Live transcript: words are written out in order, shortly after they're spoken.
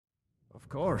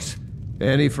course.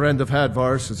 Any friend of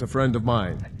Hadvar's is a friend of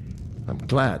mine. I'm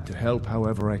glad to help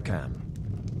however I can.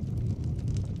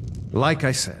 Like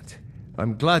I said,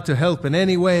 I'm glad to help in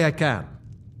any way I can.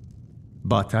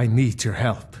 But I need your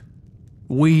help.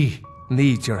 We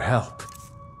need your help.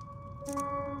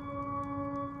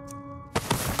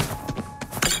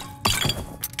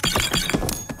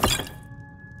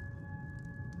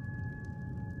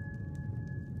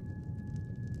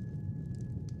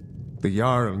 The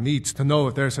Jarl needs to know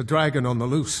if there's a dragon on the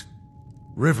loose.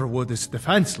 Riverwood is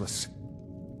defenseless.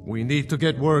 We need to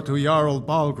get word to Jarl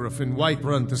Balgruuf in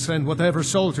Whiterun to send whatever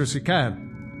soldiers he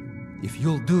can. If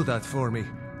you'll do that for me,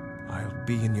 I'll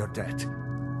be in your debt.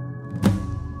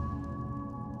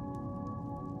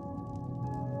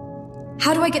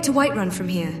 How do I get to Whiterun from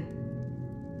here?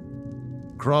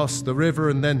 Cross the river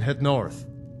and then head north.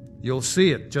 You'll see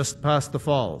it just past the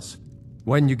falls.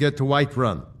 When you get to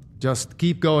Whiterun, just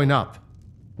keep going up.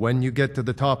 When you get to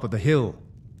the top of the hill,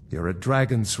 you're at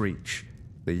Dragon's Reach,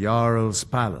 the Jarl's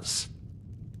palace.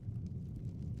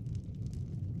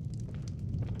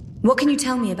 What can you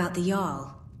tell me about the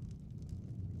Jarl?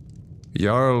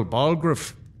 Jarl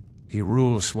Balgruuf. He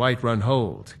rules Whiterun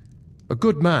Hold. A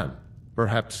good man,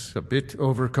 perhaps a bit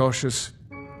overcautious,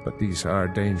 but these are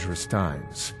dangerous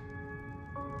times.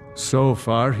 So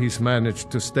far, he's managed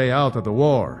to stay out of the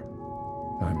war.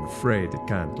 I'm afraid it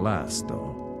can't last,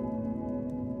 though.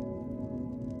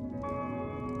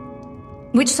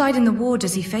 Which side in the war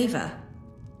does he favor?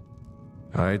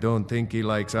 I don't think he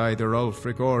likes either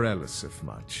Ulfric or Elisif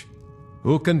much.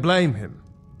 Who can blame him?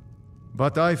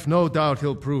 But I've no doubt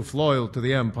he'll prove loyal to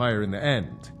the Empire in the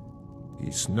end.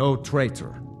 He's no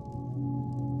traitor.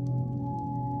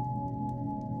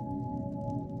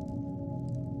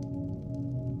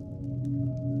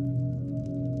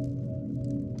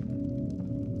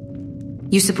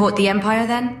 You support the Empire,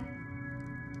 then?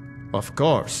 Of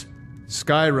course.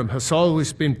 Skyrim has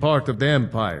always been part of the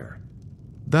Empire.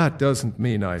 That doesn't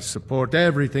mean I support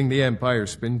everything the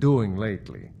Empire's been doing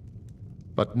lately.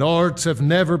 But Nords have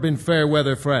never been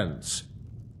fair-weather friends.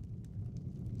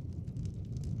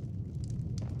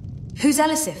 Who's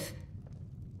Elisif?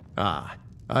 Ah,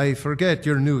 I forget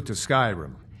you're new to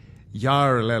Skyrim.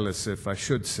 Jarl Elisif, I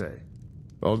should say.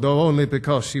 Although only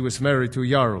because she was married to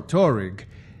Jarl Torygg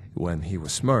when he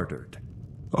was murdered.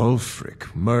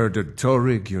 Ulfric murdered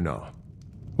Torygg, you know.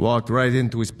 Walked right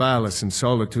into his palace in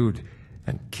Solitude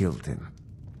and killed him.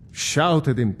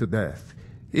 Shouted him to death,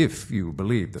 if you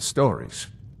believe the stories.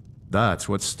 That's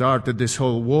what started this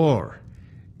whole war.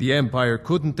 The Empire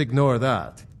couldn't ignore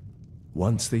that.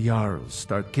 Once the Jarls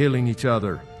start killing each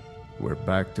other, we're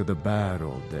back to the bad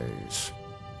old days.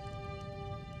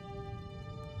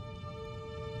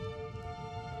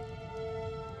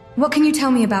 What can you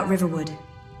tell me about Riverwood?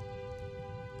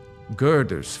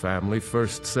 Gerder's family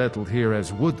first settled here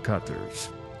as woodcutters,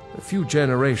 a few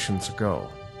generations ago.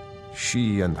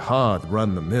 She and Hod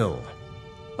run the mill.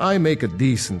 I make a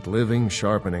decent living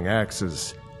sharpening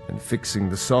axes and fixing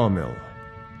the sawmill.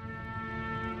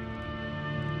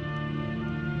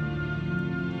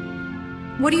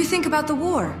 What do you think about the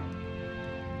war?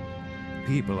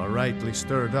 People are rightly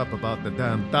stirred up about the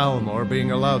damn Thalmor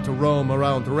being allowed to roam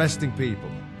around arresting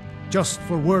people, just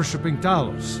for worshipping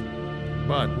Talos.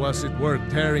 But was it worth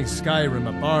tearing Skyrim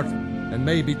apart and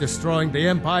maybe destroying the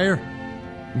Empire?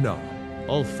 No.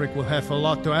 Ulfric will have a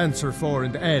lot to answer for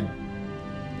in the end.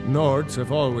 Nords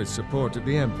have always supported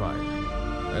the Empire,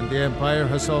 and the Empire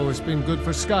has always been good for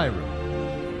Skyrim.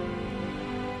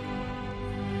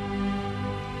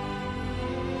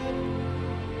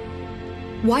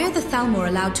 Why are the Thalmor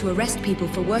allowed to arrest people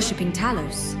for worshipping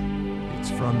Talos?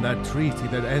 It's from that treaty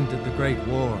that ended the Great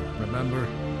War, remember?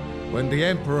 When the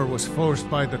Emperor was forced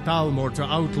by the Thalmor to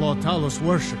outlaw Talos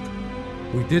worship.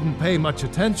 We didn't pay much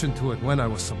attention to it when I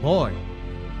was a boy.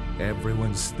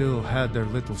 Everyone still had their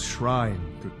little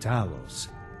shrine to Talos.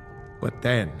 But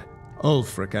then,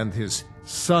 Ulfric and his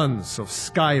Sons of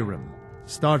Skyrim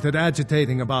started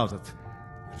agitating about it.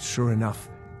 And sure enough,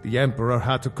 the Emperor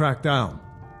had to crack down,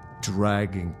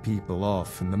 dragging people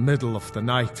off in the middle of the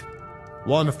night.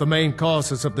 One of the main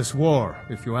causes of this war,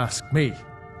 if you ask me.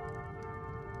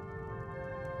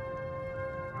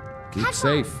 Keep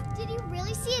safe. Did you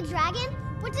really see a dragon?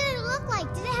 What did it look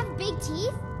like? Did it have big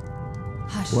teeth?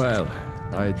 Well,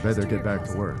 I'd better get back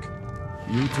to work.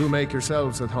 You two make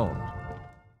yourselves at home.